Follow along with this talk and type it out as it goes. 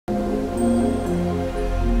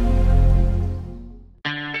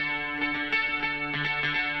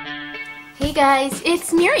Hey guys,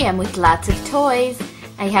 it's Miriam with lots of toys.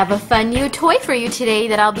 I have a fun new toy for you today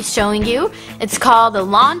that I'll be showing you. It's called the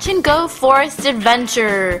Launch and Go Forest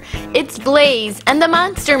Adventure. It's Blaze and the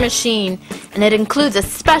Monster Machine, and it includes a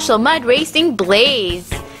special mud racing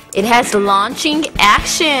Blaze. It has launching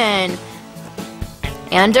action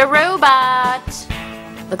and a robot.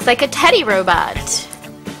 Looks like a teddy robot.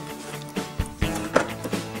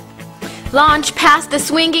 Launch past the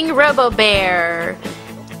swinging Robo-Bear.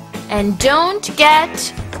 And don't get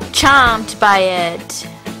chomped by it.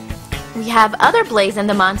 We have other Blaze and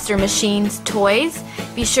the Monster Machines toys.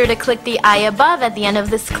 Be sure to click the eye above at the end of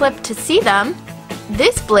this clip to see them.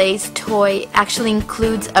 This Blaze toy actually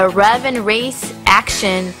includes a rev and race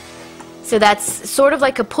action. So that's sort of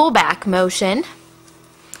like a pullback motion.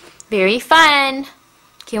 Very fun.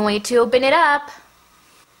 Can't wait to open it up.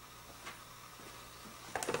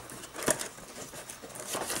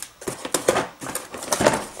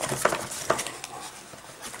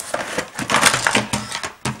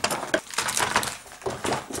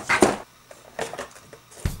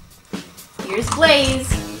 Here's Blaze.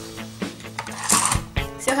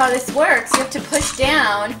 So how this works, you have to push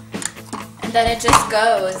down and then it just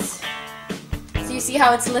goes. So you see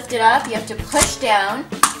how it's lifted up? You have to push down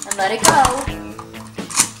and let it go.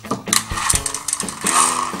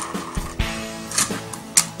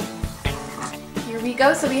 Here we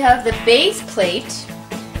go. So we have the base plate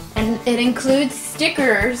and it includes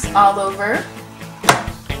stickers all over.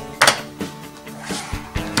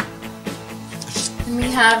 And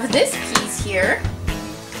we have this piece here.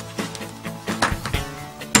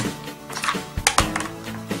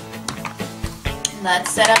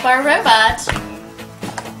 Let's set up our robot.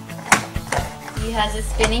 He has a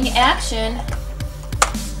spinning action.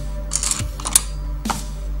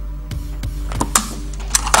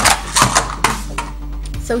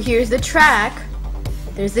 So here's the track.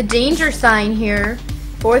 There's a danger sign here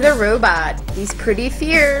for the robot. He's pretty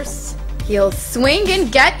fierce. He'll swing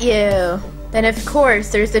and get you. Then of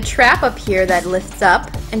course there's a trap up here that lifts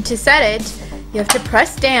up, and to set it you have to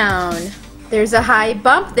press down. There's a high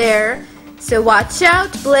bump there, so watch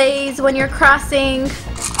out Blaze when you're crossing.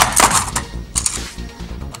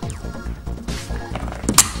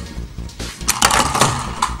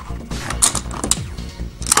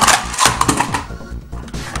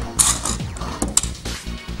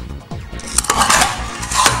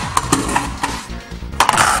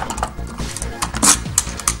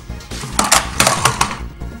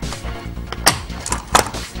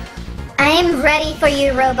 I'm ready for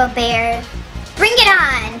you, Robo-Bear. Bring it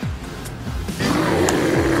on!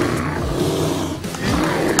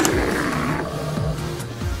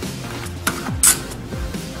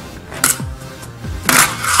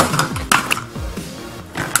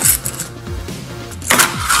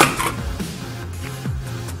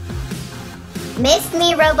 Miss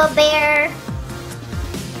me, Robo-Bear?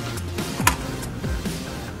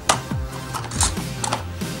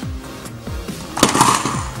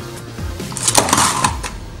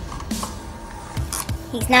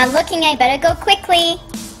 He's not looking, I better go quickly.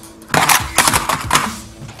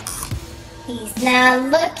 He's not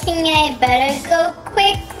looking, I better go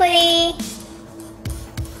quickly.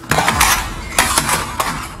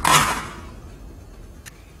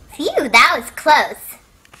 Phew, that was close.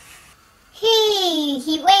 Hey,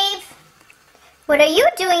 Heatwave. What are you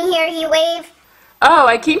doing here, Heatwave? Oh,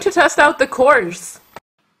 I came to test out the course.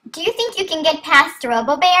 Do you think you can get past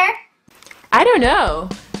Robo-Bear? I don't know,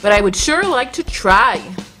 but I would sure like to try.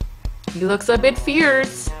 He looks a bit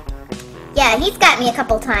fierce. Yeah, he's got me a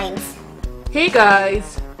couple times. Hey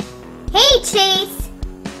guys. Hey Chase!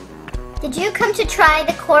 Did you come to try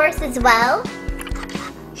the course as well?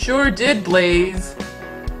 Sure did, Blaze.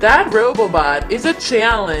 That Robobot is a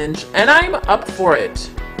challenge, and I'm up for it.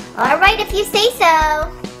 Alright, if you say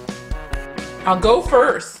so. I'll go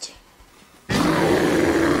first.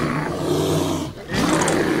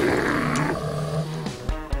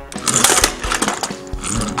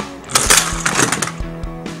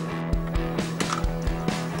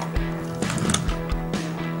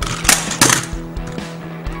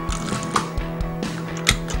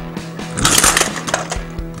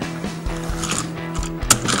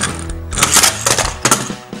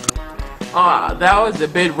 Ah, that was a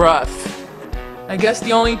bit rough. I guess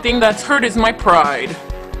the only thing that's hurt is my pride.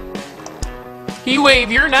 Heatwave,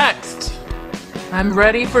 you're next. I'm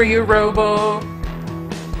ready for you, Robo.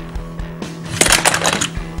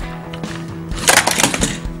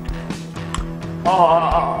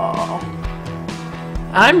 Oh,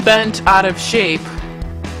 I'm bent out of shape.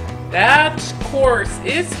 That course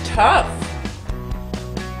is tough.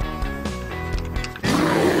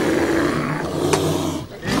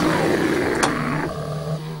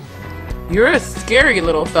 You're a scary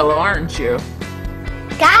little fellow, aren't you?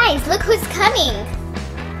 Guys, look who's coming.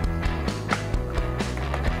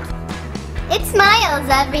 It's Miles,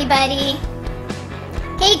 everybody.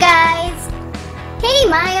 Hey, guys. Hey,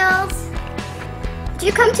 Miles. Did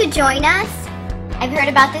you come to join us? I've heard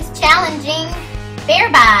about this challenging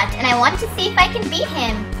Bearbot, and I wanted to see if I can beat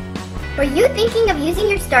him. Were you thinking of using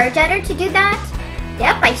your Starjetter to do that?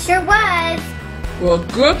 Yep, I sure was. Well,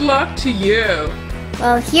 good luck to you.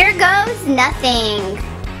 Well, here goes nothing.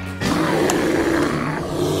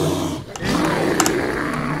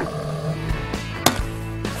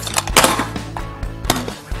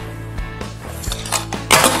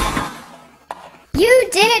 You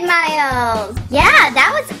did it, Miles! Yeah,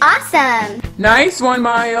 that was awesome! Nice one,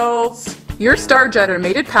 Miles. Your Starjetter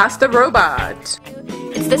made it past the robot.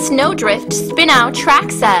 It's the Snowdrift Spin-Out track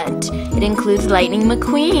set. It includes Lightning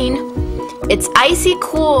McQueen. It's icy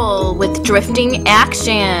cool with drifting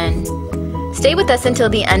action. Stay with us until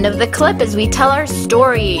the end of the clip as we tell our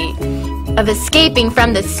story of escaping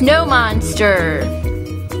from the snow monster.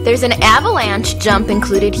 There's an avalanche jump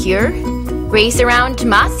included here, race around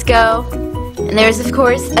Moscow, and there's of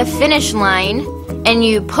course a finish line, and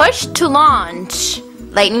you push to launch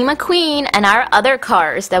Lightning McQueen and our other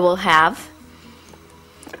cars that we'll have.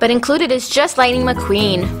 But included is just Lightning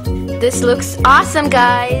McQueen. This looks awesome,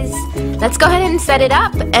 guys. Let's go ahead and set it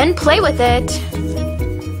up and play with it.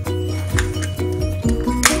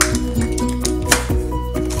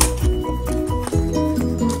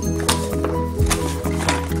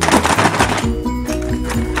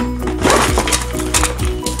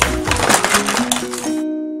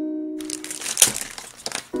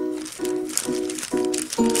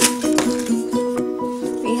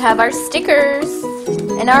 We have our stickers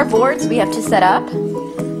and our boards we have to set up.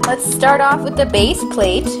 Let's start off with the base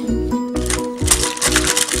plate.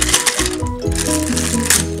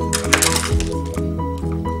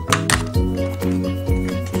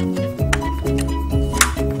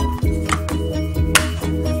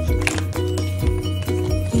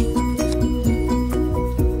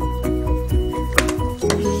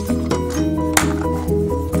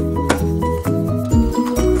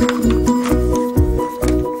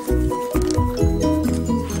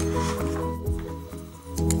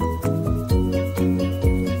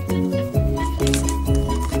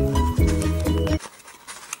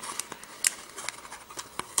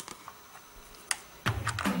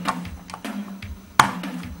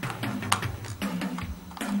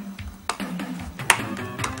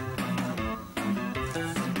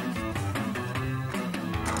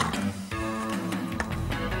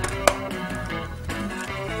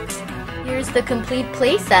 Here's the complete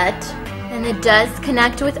playset, and it does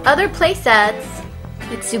connect with other playsets.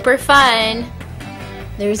 It's super fun.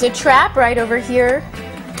 There's a trap right over here.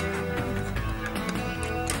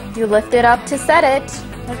 You lift it up to set it.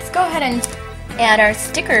 Let's go ahead and add our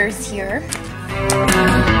stickers here.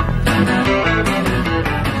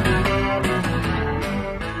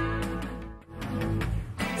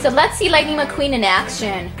 So let's see Lightning McQueen in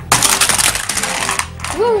action.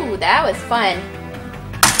 Woo, that was fun.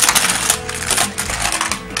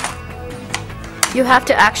 You have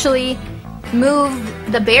to actually move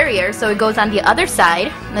the barrier so it goes on the other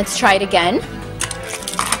side. Let's try it again.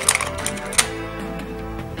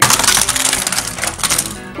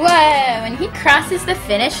 Whoa, and he crosses the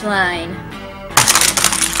finish line.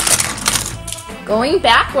 Going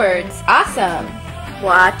backwards, awesome.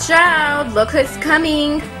 Watch out, look who's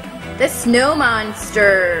coming. The snow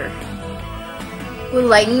monster. Will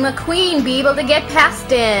Lightning McQueen be able to get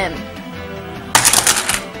past him?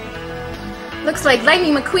 Looks like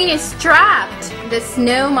Lightning McQueen is trapped. The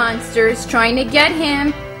snow monster is trying to get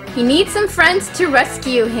him. He needs some friends to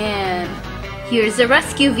rescue him. Here's a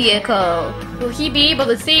rescue vehicle. Will he be able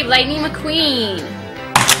to save Lightning McQueen?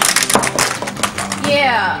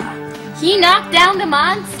 Yeah. He knocked down the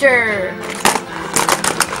monster.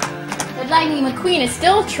 But Lightning McQueen is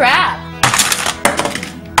still trapped.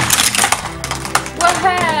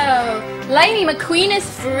 Whoa! Lightning McQueen is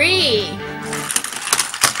free.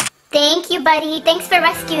 Thank you, buddy. Thanks for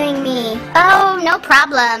rescuing me. Oh, no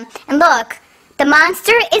problem. And look, the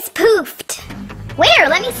monster is poofed. Where?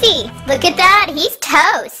 Let me see. Look at that. He's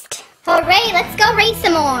toast. Hooray, let's go race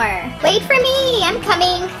some more. Wait for me. I'm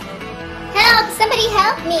coming. Help! Somebody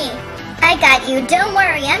help me. I got you. Don't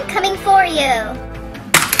worry. I'm coming for you.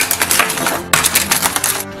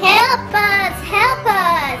 Help us! Help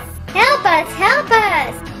us! Help us! Help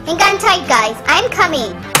us! Hang on tight, guys. I'm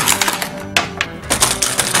coming.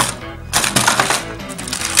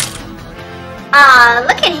 Aw,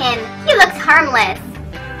 look at him. He looks harmless.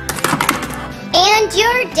 And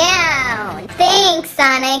you're down. Thanks,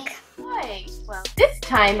 Sonic. What? This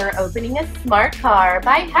time we're opening a smart car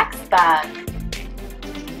by Hexbug.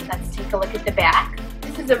 Let's take a look at the back.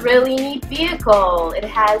 This is a really neat vehicle. It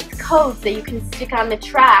has codes that you can stick on the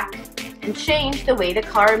track and change the way the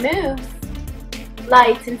car moves.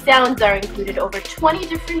 Lights and sounds are included, over 20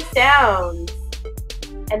 different sounds.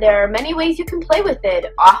 And there are many ways you can play with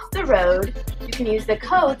it. Off the road, you can use the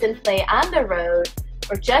codes and play on the road,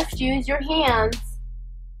 or just use your hands.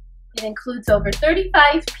 It includes over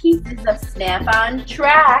 35 pieces of snap-on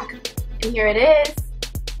track. And here it is.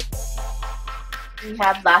 We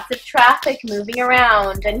have lots of traffic moving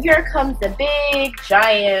around. And here comes a big,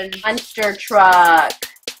 giant monster truck.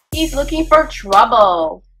 He's looking for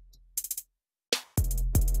trouble.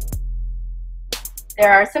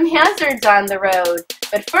 There are some hazards on the road,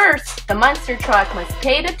 but first, the monster truck must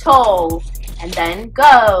pay the toll, and then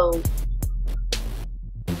go.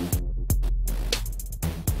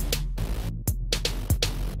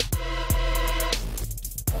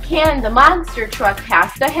 Can the monster truck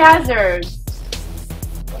pass the hazards?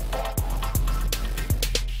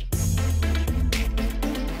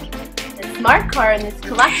 The smart car in this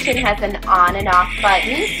collection has an on and off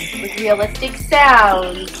button with realistic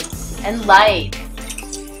sounds and lights.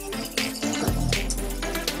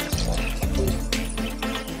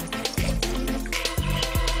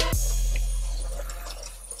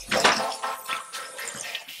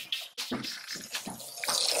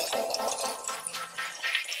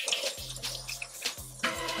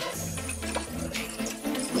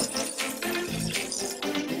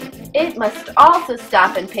 It must also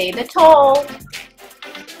stop and pay the toll.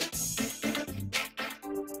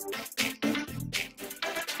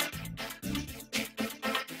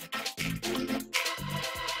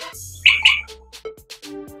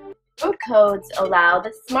 Road codes allow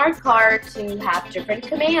the smart car to have different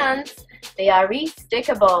commands. They are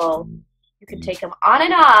restickable. You can take them on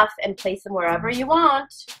and off and place them wherever you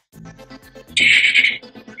want.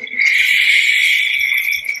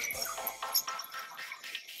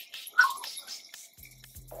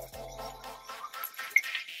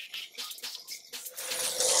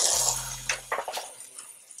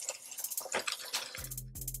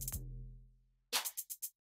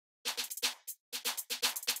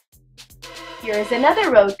 Here's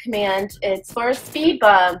another road command. It's for a speed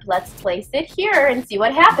bump. Let's place it here and see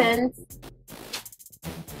what happens.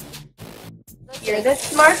 Here's the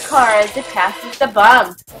smart car as it passes the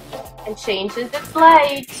bump and changes its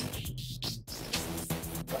light.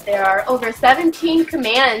 There are over 17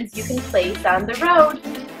 commands you can place on the road.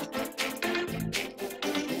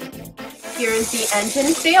 Here is the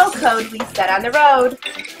engine fail code we set on the road.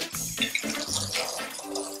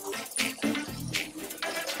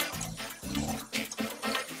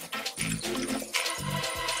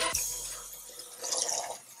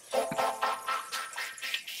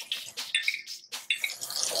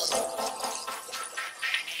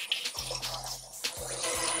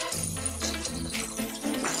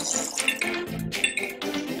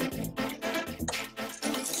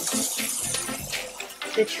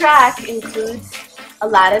 The track includes a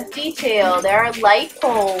lot of detail. There are light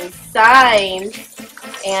poles, signs,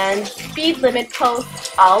 and speed limit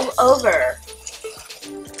posts all over.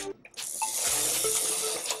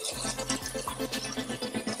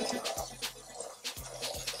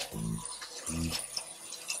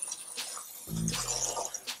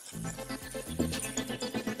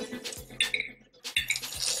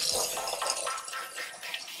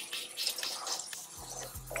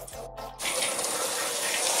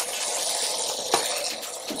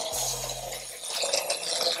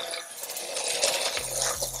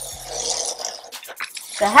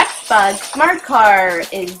 The Hexbug smart car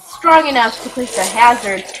is strong enough to push the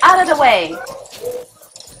hazards out of the way.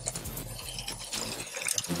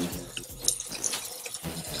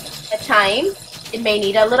 At times, it may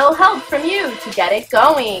need a little help from you to get it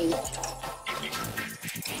going.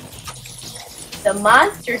 The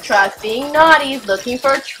monster truck, being naughty, is looking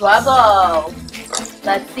for trouble.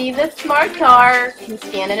 Let's see if the smart car can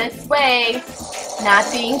stand in its way.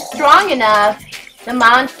 Not being strong enough, the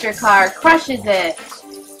monster car crushes it.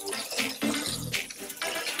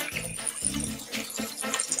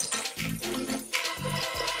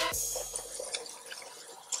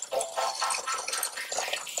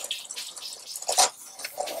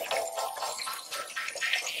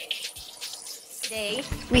 Today,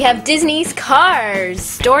 we have Disney's Cars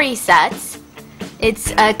story sets.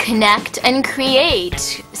 It's a connect and create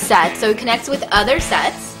set, so it connects with other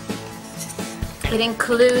sets. It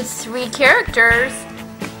includes 3 characters.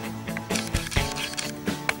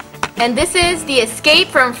 And this is the Escape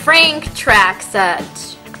from Frank track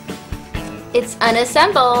set. It's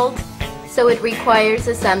unassembled, so it requires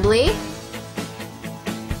assembly.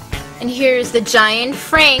 And here's the giant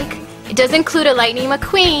Frank. It does include a Lightning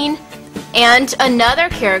McQueen and another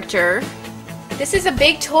character. This is a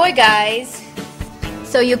big toy, guys.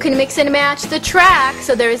 So you can mix and match the track,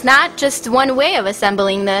 so there is not just one way of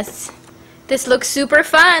assembling this. This looks super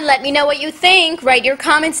fun. Let me know what you think. Write your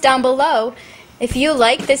comments down below if you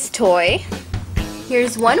like this toy.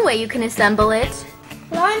 Here's one way you can assemble it.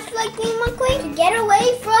 Launch Lightning McQueen to get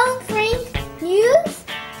away from Frank.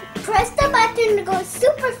 Press the button to go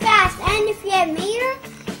super fast, and if you have Mater,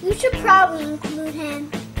 you should probably include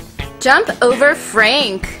him. Jump over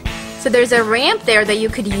Frank. So there's a ramp there that you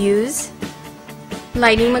could use.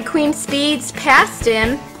 Lightning McQueen speeds past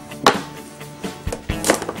him.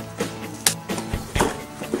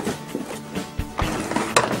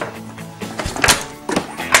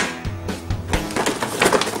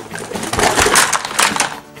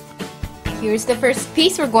 Here's the first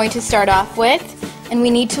piece we're going to start off with, and we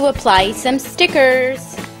need to apply some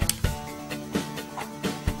stickers.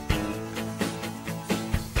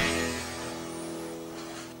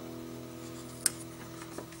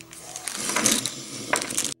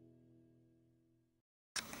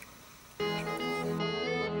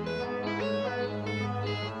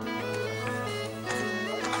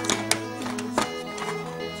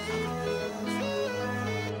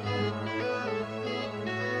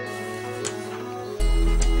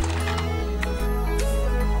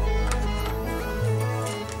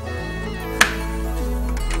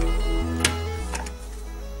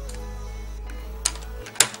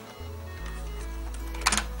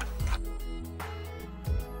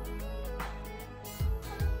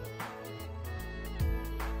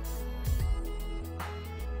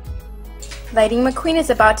 Lightning McQueen is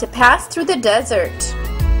about to pass through the desert.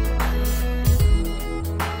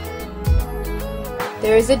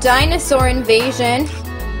 There is a dinosaur invasion.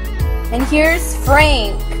 And here's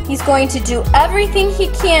Frank. He's going to do everything he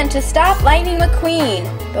can to stop Lightning McQueen.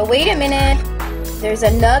 But wait a minute. There's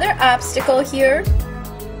another obstacle here.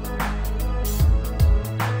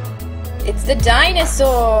 It's the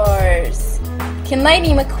dinosaurs. Can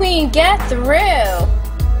Lightning McQueen get through?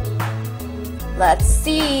 Let's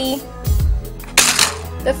see.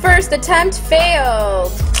 The first attempt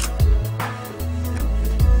failed.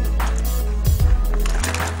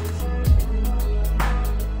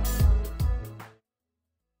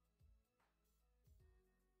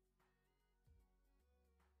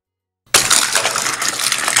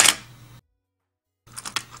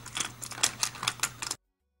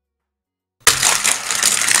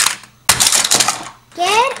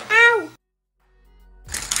 Get out!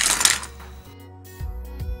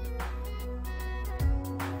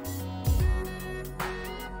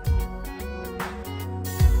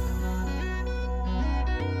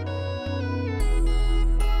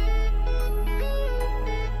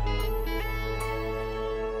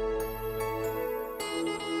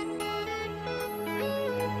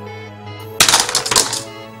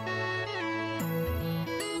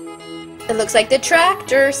 It looks like the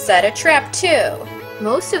tractor set a trap too.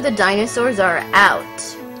 Most of the dinosaurs are out.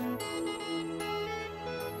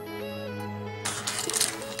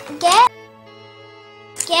 Get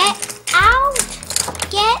out!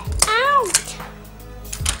 Get out!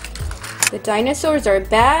 The dinosaurs are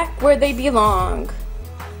back where they belong.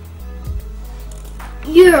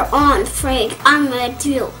 You're on, Frank. I'm gonna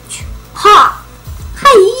do it. Ha!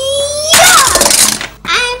 Hi-ya!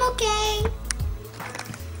 I'm okay.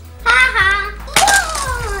 Ha-ha!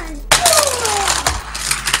 Come on!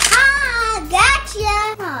 Ha! Gotcha!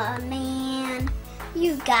 Oh, man.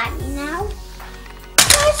 You got me now.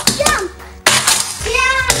 Let's jump!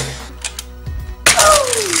 Yeah!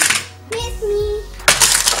 Boom! Miss me.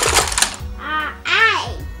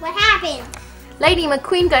 Aye. What happened? Lightning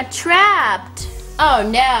McQueen got trapped. Oh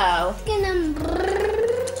no.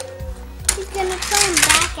 He's gonna climb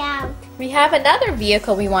back out. We have another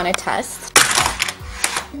vehicle we want to test.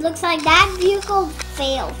 It looks like that vehicle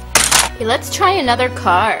failed. Okay, let's try another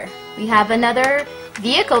car. We have another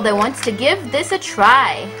vehicle that wants to give this a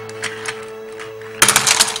try.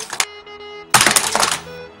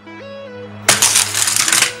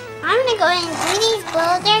 I'm gonna go and do these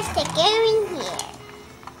boulders to get in here.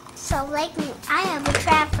 So lightning, I have a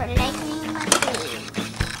trap for Lightning McQueen.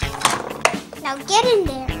 Now get in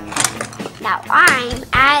there. Now I'm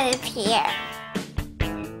out of here.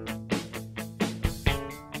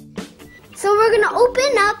 So we're gonna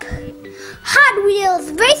open up Hot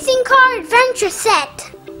Wheels Racing Car Adventure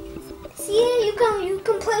Set. See, you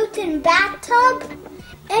can put it in bathtub,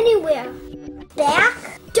 anywhere.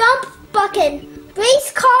 Back, dump bucket,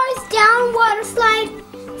 race cars down water slide.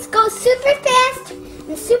 Let's go super fast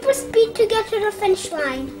and super speed to get to the finish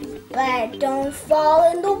line. But don't fall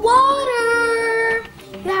in the water.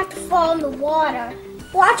 You have to fall in the water.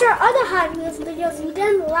 Watch our other Hot Wheels videos. We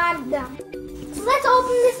did a lot of them. So let's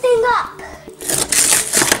open this thing up.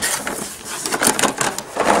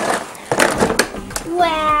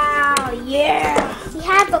 Wow, yeah. We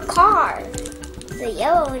have a car. The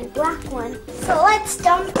yellow and black one. So let's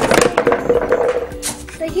dump it.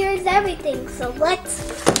 So here's everything. So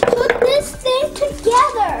let's put this thing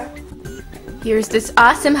together. Here's this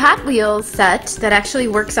awesome Hot Wheels set that actually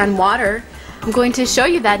works on water. I'm going to show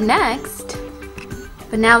you that next.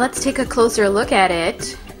 But now let's take a closer look at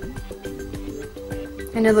it.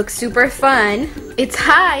 And it looks super fun. It's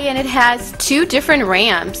high and it has two different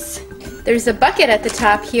ramps. There's a bucket at the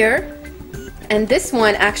top here. And this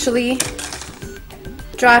one actually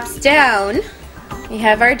drops down. We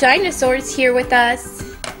have our dinosaurs here with us.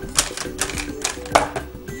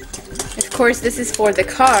 Of course, this is for the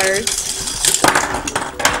cars.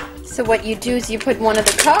 So what you do is you put one of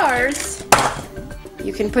the cars,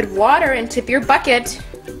 you can put water and tip your bucket.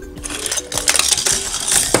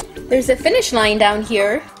 There's a finish line down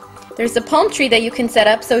here. There's a palm tree that you can set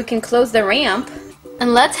up so you can close the ramp.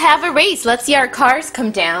 And let's have a race. Let's see our cars come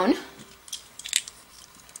down.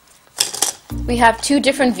 We have two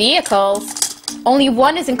different vehicles. Only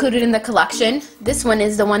one is included in the collection. This one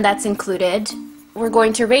is the one that's included. We're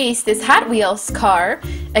going to race this Hot Wheels car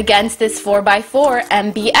against this 4x4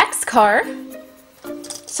 MBX car.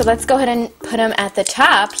 So let's go ahead and put them at the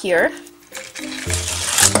top here.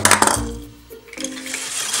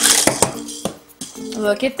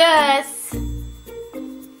 Look at this.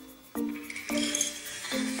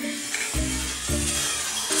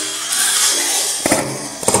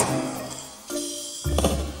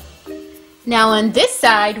 Now on this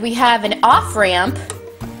side we have an off-ramp.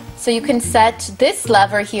 So you can set this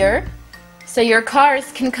lever here, so your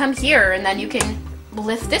cars can come here and then you can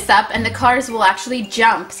lift this up and the cars will actually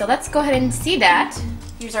jump. So let's go ahead and see that.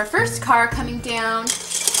 Here's our first car coming down.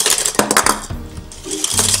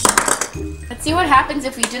 Let's see what happens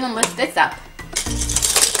if we didn't lift this up.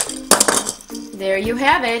 There you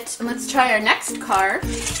have it. And let's try our next car.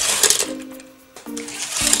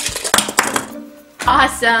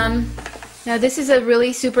 Awesome. Now this is a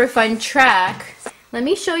really super fun track. Let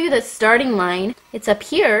me show you the starting line. It's up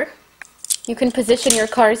here. You can position your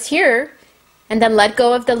cars here and then let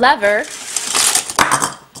go of the lever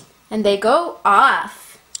and they go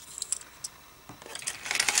off.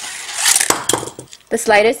 The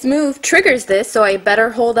slightest move triggers this, so I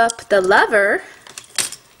better hold up the lever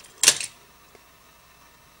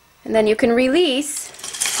and then you can release.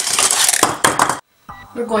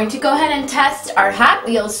 We're going to go ahead and test our Hot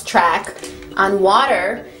Wheels track on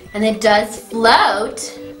water. And it does float.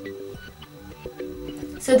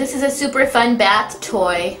 So this is a super fun bath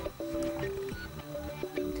toy.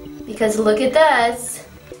 Because look at this.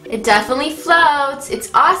 It definitely floats.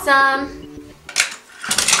 It's awesome.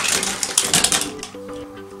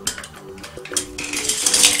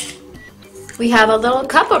 We have a little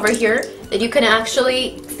cup over here that you can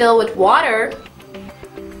actually fill with water.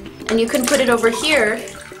 And you can put it over here.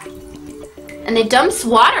 And it dumps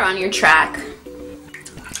water on your track.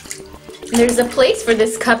 There's a place for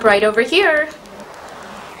this cup right over here.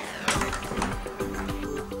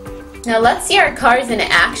 Now let's see our cars in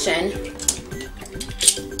action.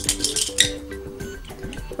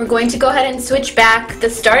 We're going to go ahead and switch back the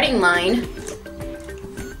starting line.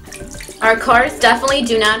 Our cars definitely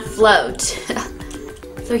do not float.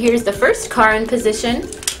 So here's the first car in position.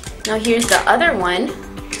 Now here's the other one.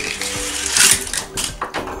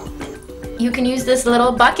 You can use this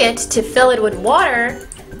little bucket to fill it with water.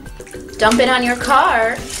 Dump it on your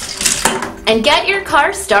car and get your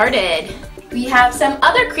car started. We have some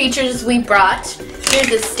other creatures we brought.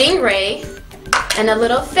 Here's a stingray and a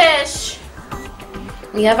little fish.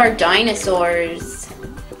 We have our dinosaurs.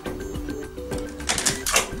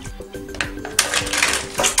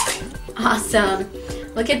 Awesome.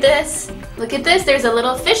 Look at this. Look at this. There's a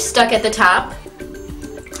little fish stuck at the top.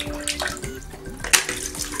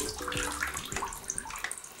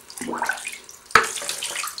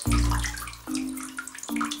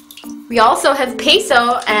 We also have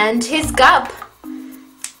Peso and his gup.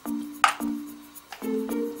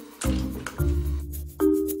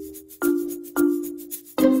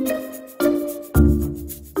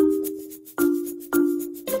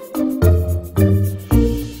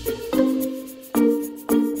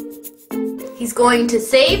 He's going to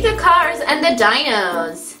save the cars and the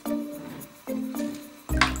dinos.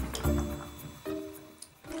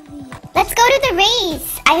 Let's go to the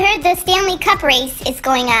race. I heard the Stanley Cup race is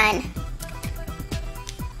going on.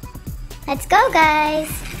 Let's go, guys.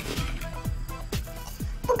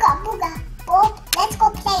 Booga, booga. Bob, let's go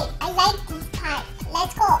play. I like this part.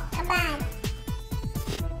 Let's go. Come on.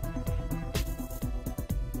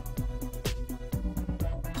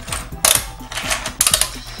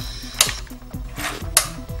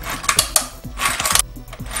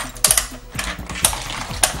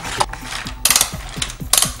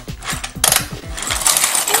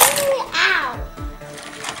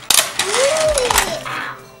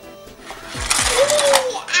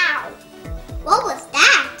 What was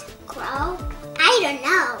that, Crow? I don't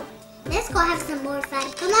know. Let's go have some more fun.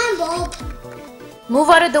 Come on, Bob. Move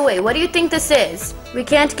out of the way. What do you think this is? We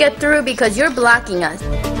can't get through because you're blocking us.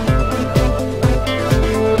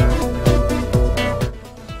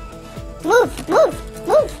 Move, move,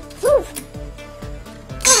 move, move.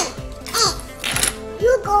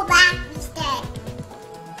 You go back instead.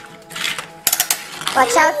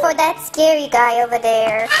 Watch out for that scary guy over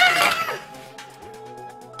there.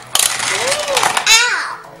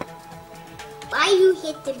 Why you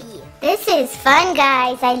hit the bee? This is fun,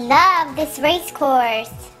 guys. I love this race course.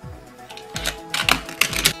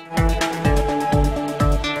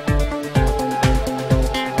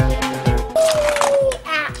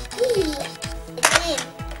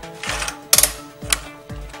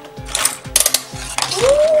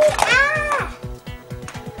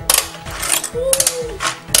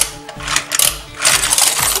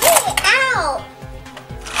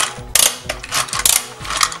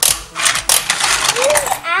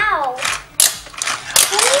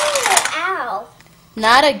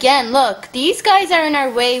 Not again. Look, these guys are in our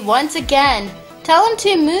way once again. Tell them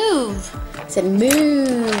to move. I said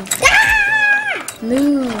move. Ah!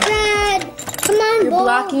 Move. Rad, come on, You're Bob.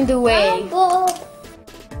 blocking the way. Come on, Bob.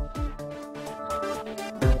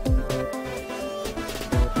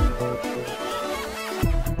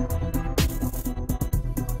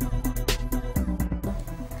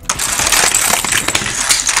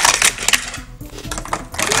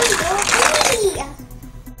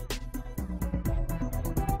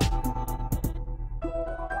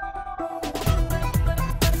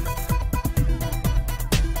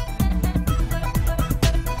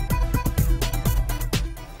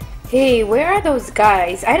 Hey, where are those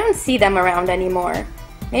guys? I don't see them around anymore.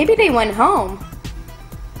 Maybe they went home.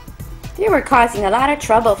 They were causing a lot of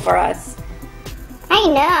trouble for us. I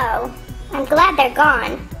know. I'm glad they're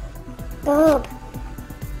gone. Boob.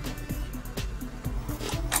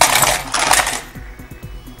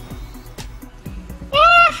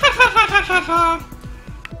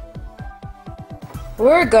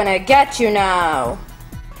 We're gonna get you now.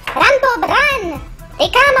 Run, Bob, run! They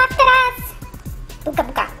come after us! Buka,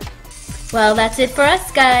 buka. Well, that's it for us,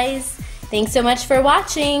 guys. Thanks so much for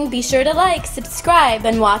watching. Be sure to like, subscribe,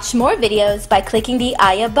 and watch more videos by clicking the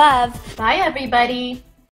I above. Bye, everybody.